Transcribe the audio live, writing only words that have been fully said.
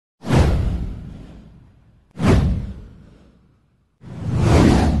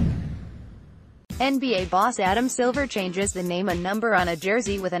NBA boss Adam Silver changes the name and number on a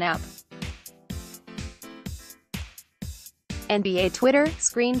jersey with an app. NBA Twitter,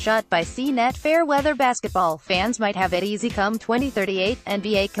 screenshot by CNET. Fair weather basketball fans might have it easy come 2038.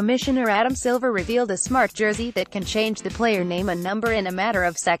 NBA Commissioner Adam Silver revealed a smart jersey that can change the player name and number in a matter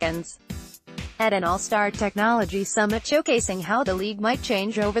of seconds. At an All-Star Technology Summit showcasing how the league might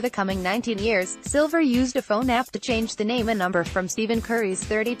change over the coming 19 years, Silver used a phone app to change the name and number from Stephen Curry's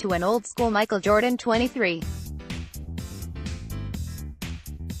 30 to an old-school Michael Jordan 23.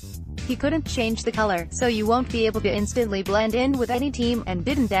 He couldn't change the color, so you won't be able to instantly blend in with any team, and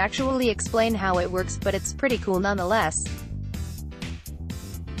didn't actually explain how it works, but it's pretty cool nonetheless.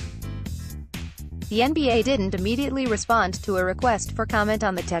 The NBA didn't immediately respond to a request for comment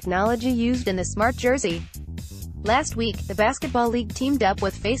on the technology used in the smart jersey. Last week, the Basketball League teamed up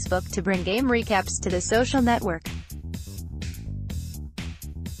with Facebook to bring game recaps to the social network.